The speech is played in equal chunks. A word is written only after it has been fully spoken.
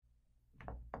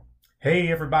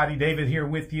Hey everybody, David here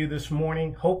with you this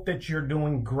morning. Hope that you're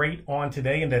doing great on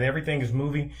today and that everything is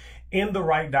moving in the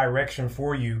right direction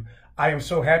for you. I am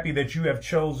so happy that you have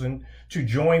chosen to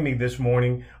join me this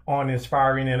morning on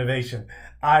Inspiring Innovation.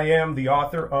 I am the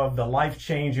author of the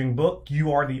life-changing book,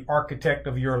 You Are the Architect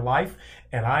of Your Life.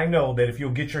 And I know that if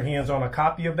you'll get your hands on a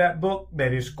copy of that book,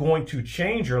 that it's going to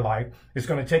change your life. It's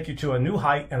going to take you to a new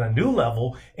height and a new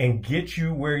level and get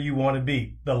you where you want to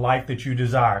be, the life that you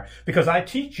desire. Because I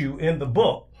teach you in the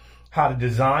book how to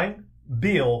design,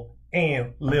 build,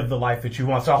 and live the life that you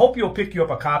want. So I hope you'll pick you up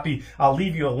a copy. I'll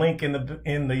leave you a link in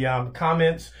the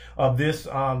comments of this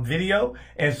video,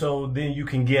 and so then you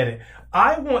can get it.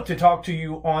 I want to talk to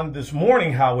you on this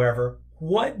morning, however,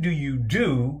 what do you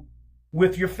do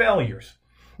with your failures?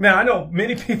 Now, I know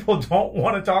many people don't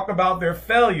want to talk about their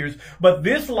failures, but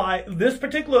this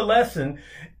particular lesson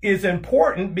is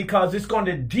important because it's going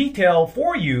to detail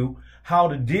for you how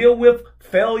to deal with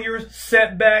failures,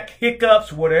 setbacks,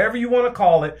 hiccups, whatever you want to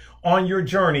call it, on your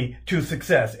journey to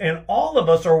success. And all of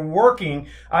us are working,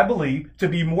 I believe, to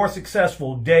be more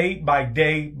successful day by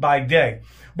day by day.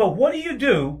 But what do you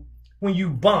do when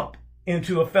you bump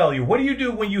into a failure? What do you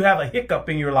do when you have a hiccup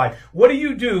in your life? What do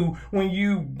you do when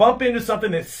you bump into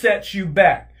something that sets you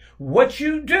back? What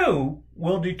you do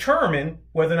will determine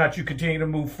whether or not you continue to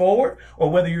move forward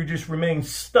or whether you just remain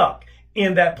stuck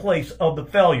in that place of the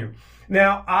failure.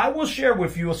 Now, I will share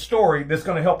with you a story that's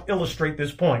going to help illustrate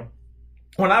this point.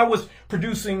 When I was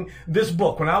producing this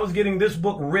book, when I was getting this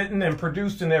book written and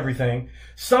produced and everything,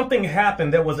 something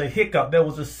happened that was a hiccup, that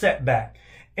was a setback.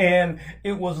 And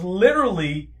it was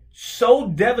literally so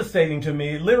devastating to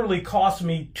me. It literally cost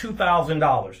me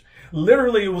 $2,000.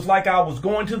 Literally, it was like I was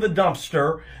going to the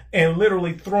dumpster and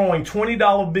literally throwing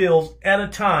 $20 bills at a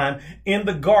time in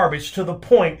the garbage to the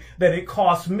point that it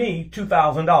cost me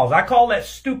 $2,000. I call that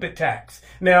stupid tax.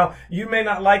 Now, you may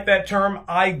not like that term.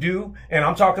 I do, and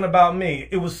I'm talking about me.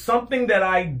 It was something that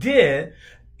I did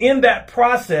in that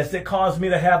process that caused me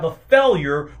to have a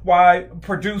failure while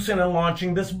producing and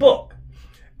launching this book.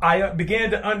 I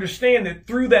began to understand that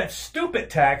through that stupid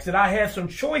tax that I had some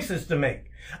choices to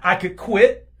make. I could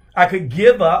quit. I could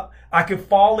give up. I could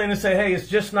fall in and say, hey, it's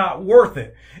just not worth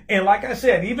it. And like I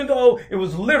said, even though it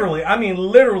was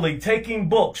literally taking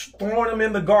books, throwing them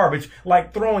in the garbage,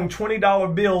 like throwing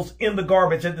 $20 bills in the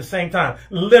garbage at the same time.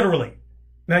 Literally.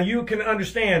 Now you can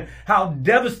understand how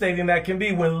devastating that can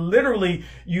be when literally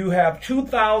you have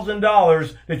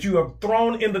 $2,000 that you have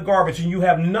thrown in the garbage and you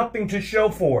have nothing to show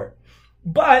for it.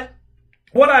 But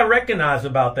what I recognize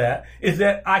about that is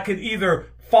that I could either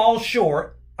fall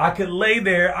short, I could lay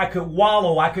there, I could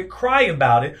wallow, I could cry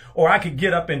about it, or I could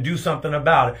get up and do something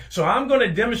about it. So I'm going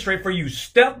to demonstrate for you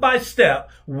step by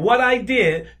step what I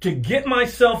did to get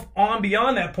myself on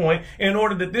beyond that point in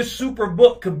order that this super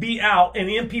book could be out and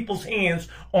in people's hands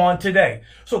on today.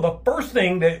 So the first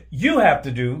thing that you have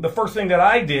to do, the first thing that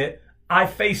I did, I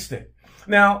faced it.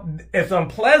 Now, as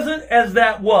unpleasant as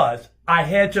that was, I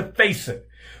had to face it.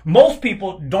 Most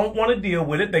people don't want to deal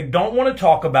with it. They don't want to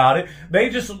talk about it. They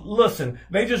just listen.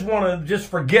 They just want to just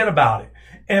forget about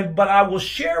it. But I will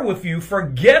share with you,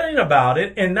 forgetting about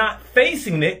it and not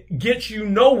facing it gets you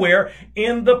nowhere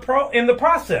in the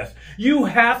process. You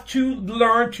have to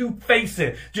learn to face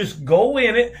it. Just go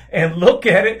in it and look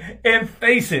at it and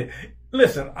face it.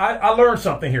 Listen, I learned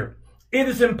something here. It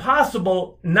is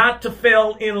impossible not to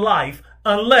fail in life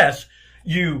unless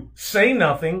you say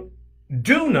nothing,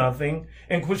 do nothing,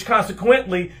 and which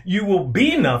consequently you will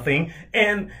be nothing.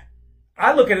 And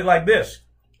I look at it like this.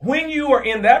 When you are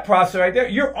in that process right there,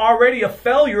 you're already a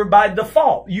failure by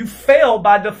default. You fail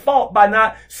by default by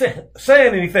not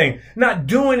saying anything, not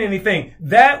doing anything.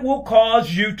 That will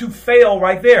cause you to fail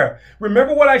right there.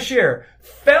 Remember what I shared.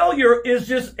 Failure is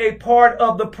just a part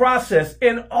of the process.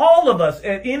 And all of us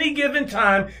at any given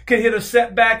time can hit a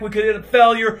setback. We could hit a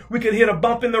failure. We could hit a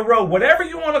bump in the road. Whatever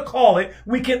you want to call it,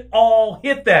 we can all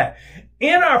hit that.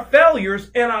 In our failures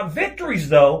and our victories,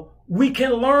 though, we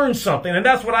can learn something. And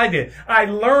that's what I did. I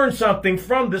learned something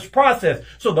from this process.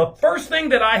 So the first thing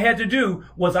that I had to do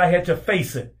was I had to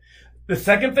face it. The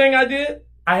second thing I did,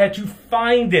 I had to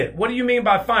find it. What do you mean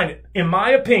by find it? In my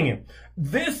opinion,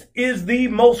 this is the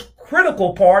most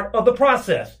critical part of the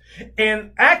process.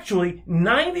 And actually,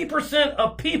 90%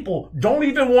 of people don't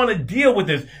even want to deal with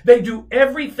this. They do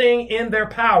everything in their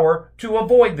power to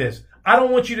avoid this. I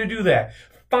don't want you to do that.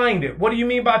 Find it. What do you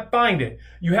mean by find it?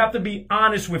 You have to be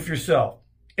honest with yourself.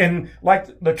 And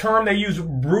like the term they use,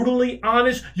 brutally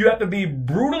honest, you have to be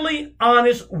brutally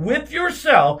honest with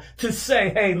yourself to say,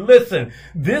 hey, listen,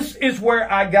 this is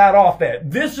where I got off at.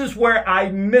 This is where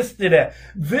I missed it at.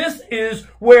 This is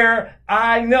where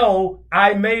I know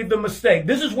I made the mistake.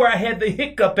 This is where I had the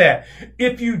hiccup at.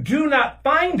 If you do not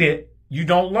find it, you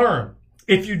don't learn.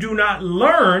 If you do not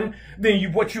learn,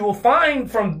 then what you will find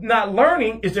from not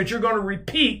learning is that you're going to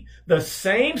repeat the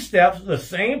same steps, the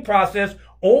same process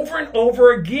over and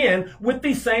over again with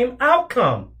the same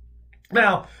outcome.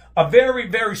 Now, a very,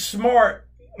 very smart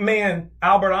man,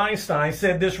 Albert Einstein,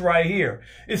 said this right here.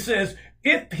 It says,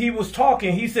 if he was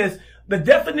talking, he says, the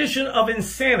definition of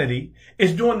insanity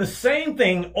is doing the same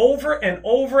thing over and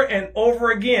over and over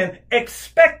again,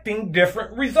 expecting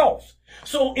different results.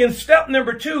 So in step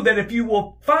number 2, that if you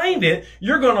will find it,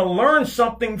 you're going to learn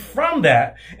something from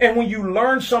that. And when you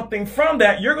learn something from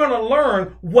that, you're going to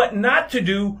learn what not to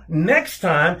do next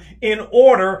time in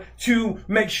order to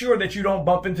make sure that you don't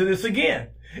bump into this again.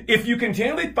 If you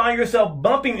continually find yourself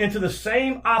bumping into the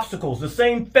same obstacles, the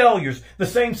same failures, the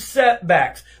same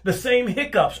setbacks, the same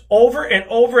hiccups over and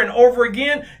over and over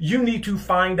again, you need to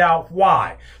find out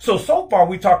why. So far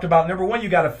we talked about, number 1, you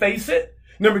got to face it.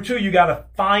 Number 2, you got to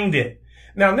find it.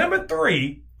 Now, number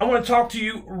 3, I want to talk to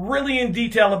you really in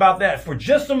detail about that for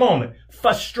just a moment.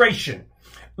 Frustration.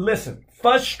 Listen,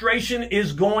 frustration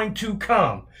is going to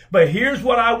come, but here's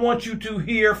what I want you to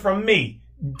hear from me.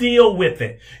 Deal with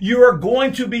it. You are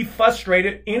going to be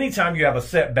frustrated anytime you have a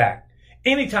setback,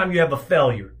 anytime you have a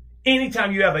failure,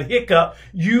 anytime you have a hiccup.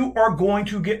 You are going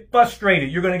to get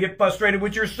frustrated. You're going to get frustrated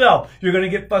with yourself. You're going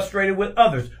to get frustrated with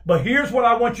others. But here's what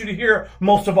I want you to hear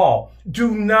most of all.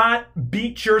 Do not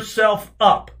beat yourself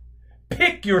up.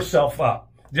 Pick yourself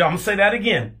up. I'm going to say that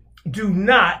again. Do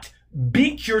not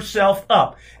beat yourself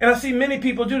up. And I see many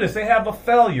people do this. They have a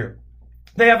failure.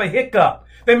 They have a hiccup.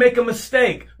 They make a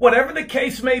mistake, whatever the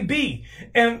case may be.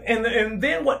 And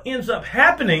then what ends up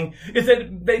happening is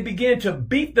that they begin to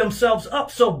beat themselves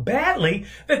up so badly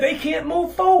that they can't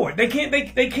move forward. They can't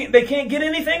get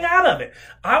anything out of it.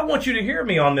 I want you to hear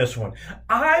me on this one.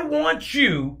 I want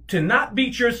you to not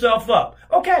beat yourself up.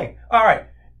 Okay. All right.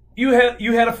 You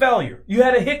had a failure. You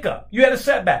had a hiccup. You had a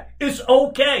setback. It's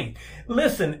okay.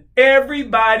 Listen,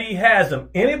 everybody has them.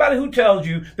 Anybody who tells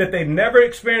you that they've never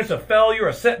experienced a failure,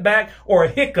 a setback, or a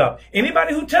hiccup,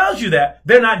 anybody who tells you that,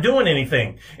 they're not doing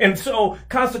anything. And so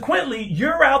consequently,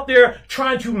 you're out there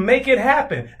trying to make it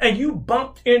happen and you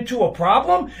bumped into a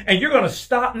problem and you're going to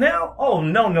stop now? Oh,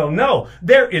 no, no, no.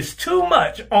 There is too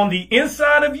much on the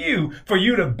inside of you for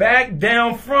you to back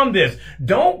down from this.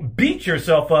 Don't beat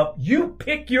yourself up. You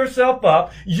pick yourself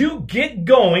up. You get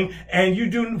going and you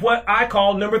do what I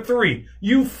call number 3.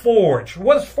 You forge.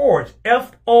 What's forge?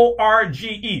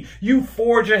 F-O-R-G-E. You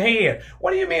forge ahead.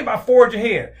 What do you mean by forge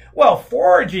ahead? Well,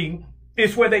 forging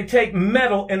is where they take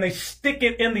metal and they stick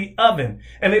it in the oven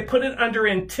and they put it under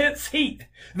intense heat.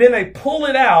 Then they pull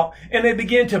it out and they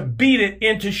begin to beat it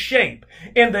into shape.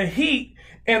 And the heat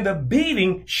and the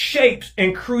beating shapes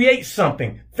and creates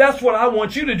something. That's what I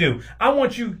want you to do. I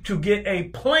want you to get a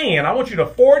plan. I want you to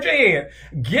forge ahead,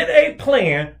 get a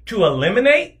plan to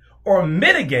eliminate or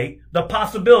mitigate the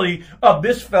possibility of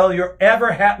this failure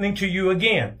ever happening to you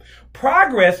again.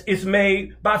 Progress is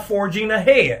made by forging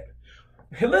ahead.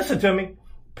 Listen to me.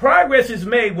 Progress is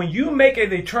made when you make a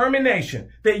determination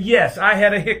that, yes, I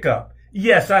had a hiccup.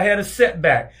 Yes, I had a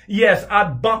setback. Yes, I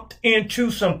bumped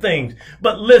into some things.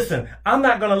 But listen, I'm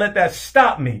not going to let that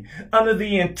stop me. Under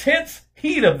the intense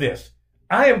heat of this,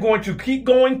 I am going to keep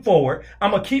going forward.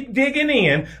 I'm going to keep digging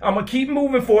in. I'm going to keep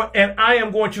moving forward, and I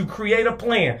am going to create a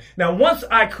plan. Now, once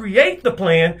I create the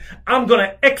plan, I'm going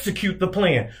to execute the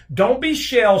plan. Don't be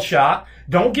shell-shocked.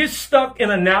 Don't get stuck in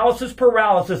analysis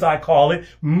paralysis, I call it.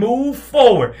 Move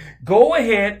forward. Go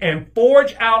ahead and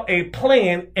forge out a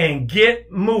plan and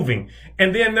get moving.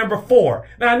 And then number 4.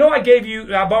 Now, I know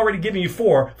I've already given you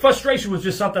 4. Frustration was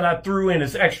just something I threw in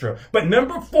as extra. But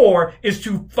number 4 is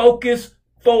to focus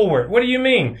forward. What do you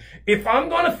mean? If I'm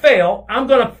going to fail, I'm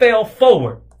going to fail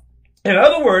forward. In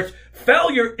other words,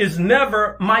 failure is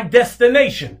never my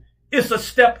destination. It's a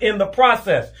step in the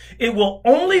process. It will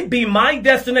only be my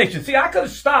destination. See, I could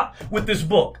have stopped with this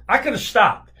book. I could have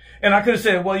stopped. And I could have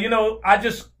said, well, you know, I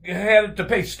just had to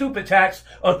pay stupid tax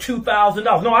of $2,000.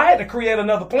 No, I had to create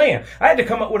another plan. I had to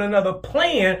come up with another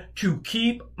plan to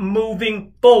keep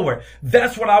moving forward.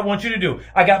 That's what I want you to do.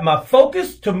 I got my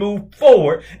focus to move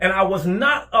forward, and I was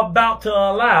not about to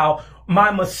allow my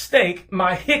mistake,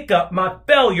 my hiccup, my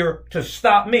failure to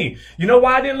stop me. You know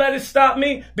why I didn't let it stop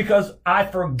me? Because I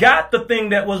forgot the thing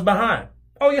that was behind.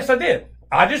 Oh, yes, I did.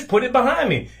 I just put it behind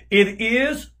me. It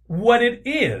is what it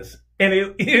is. and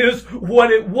it is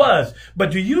what it was.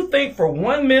 But do you think for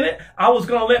 1 minute I was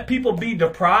going to let people be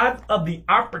deprived of the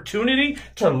opportunity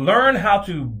to learn how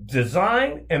to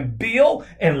design and build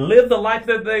and live the life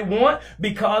that they want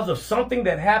because of something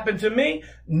that happened to me?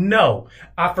 No,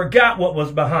 I forgot what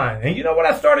was behind. And you know what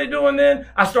I started doing then?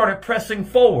 I started pressing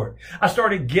forward. I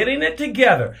started getting it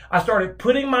together. I started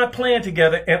putting my plan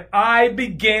together, and I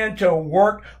began to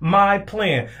work my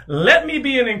plan. Let me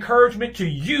be an encouragement to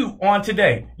you on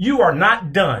today. You are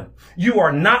not done. You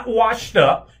are not washed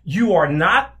up. You are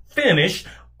not finished.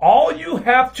 All you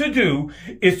have to do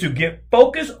is to get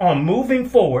focused on moving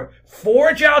forward,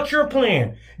 forge out your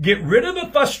plan, get rid of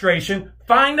the frustration,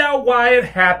 find out why it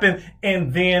happened,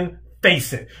 and then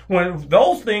face it. When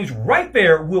those things right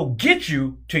there will get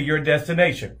you to your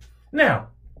destination. Now,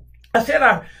 I said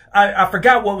I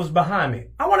forgot what was behind me.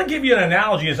 I want to give you an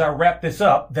analogy as I wrap this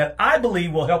up that I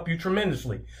believe will help you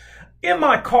tremendously. In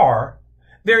my car,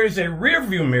 there is a rear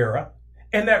view mirror,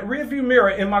 and that rear view mirror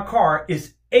in my car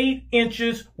is 8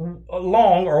 inches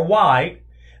long or wide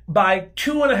by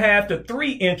 2.5 to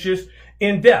 3 inches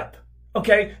in depth.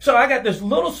 Okay, so I got this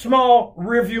little small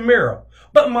rear view mirror,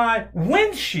 but my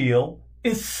windshield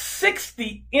is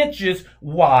 60 inches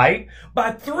wide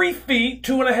by 3 feet,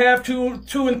 2.5,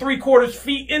 2 3/4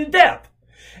 feet in depth.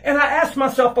 And I asked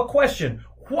myself a question.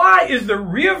 Why is the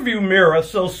rear view mirror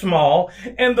so small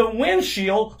and the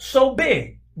windshield so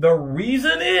big? The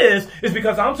reason is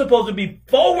because I'm supposed to be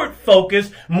forward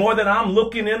focused more than I'm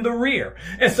looking in the rear.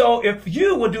 And so if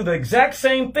you would do the exact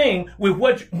same thing with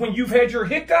when you've had your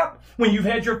hiccup, when you've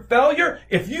had your failure,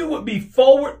 if you would be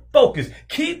forward focused,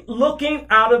 keep looking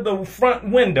out of the front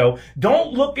window.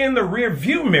 Don't look in the rear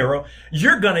view mirror.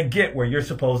 You're going to get where you're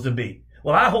supposed to be.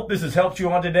 Well, I hope this has helped you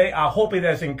on today. I hope it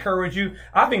has encouraged you.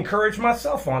 I've encouraged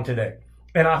myself on today.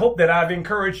 And I hope that I've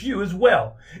encouraged you as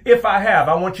well. If I have,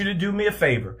 I want you to do me a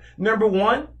favor. Number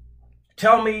one,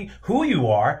 tell me who you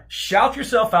are. Shout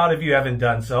yourself out if you haven't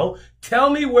done so. Tell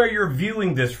me where you're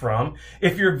viewing this from.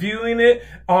 If you're viewing it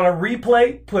on a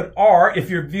replay, put R. If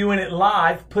you're viewing it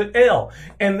live, put L.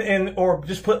 Or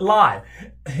just put live.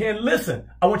 And listen,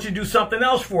 I want you to do something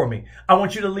else for me. I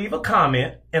want you to leave a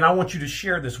comment, and I want you to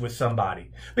share this with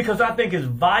somebody, because I think it's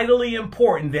vitally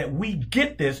important that we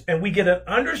get this and we get an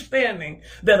understanding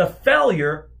that a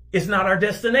failure is not our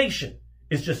destination.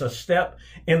 It's just a step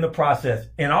in the process.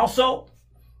 And also,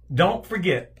 don't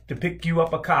forget to pick you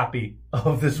up a copy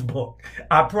of this book.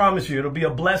 I promise you, it'll be a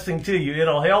blessing to you.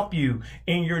 It'll help you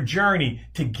in your journey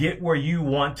to get where you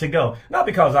want to go. Not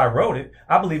because I wrote it.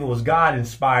 I believe it was God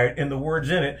inspired, and the words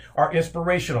in it are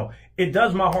inspirational. It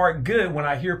does my heart good when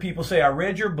I hear people say, I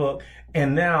read your book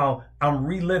and now I'm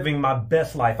reliving my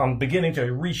best life. I'm beginning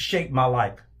to reshape my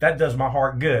life. That does my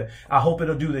heart good. I hope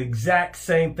it'll do the exact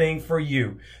same thing for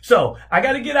you. So I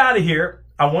got to get out of here.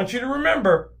 I want you to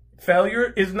remember,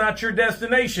 failure is not your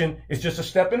destination. It's just a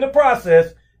step in the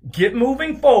process. Get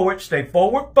moving forward. Stay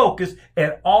forward focused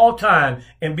at all times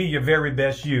and be your very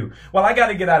best you. Well, I got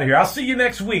to get out of here. I'll see you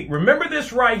next week. Remember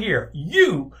this right here.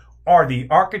 You are the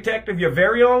architect of your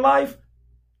very own life,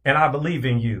 and I believe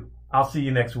in you. I'll see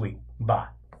you next week. Bye.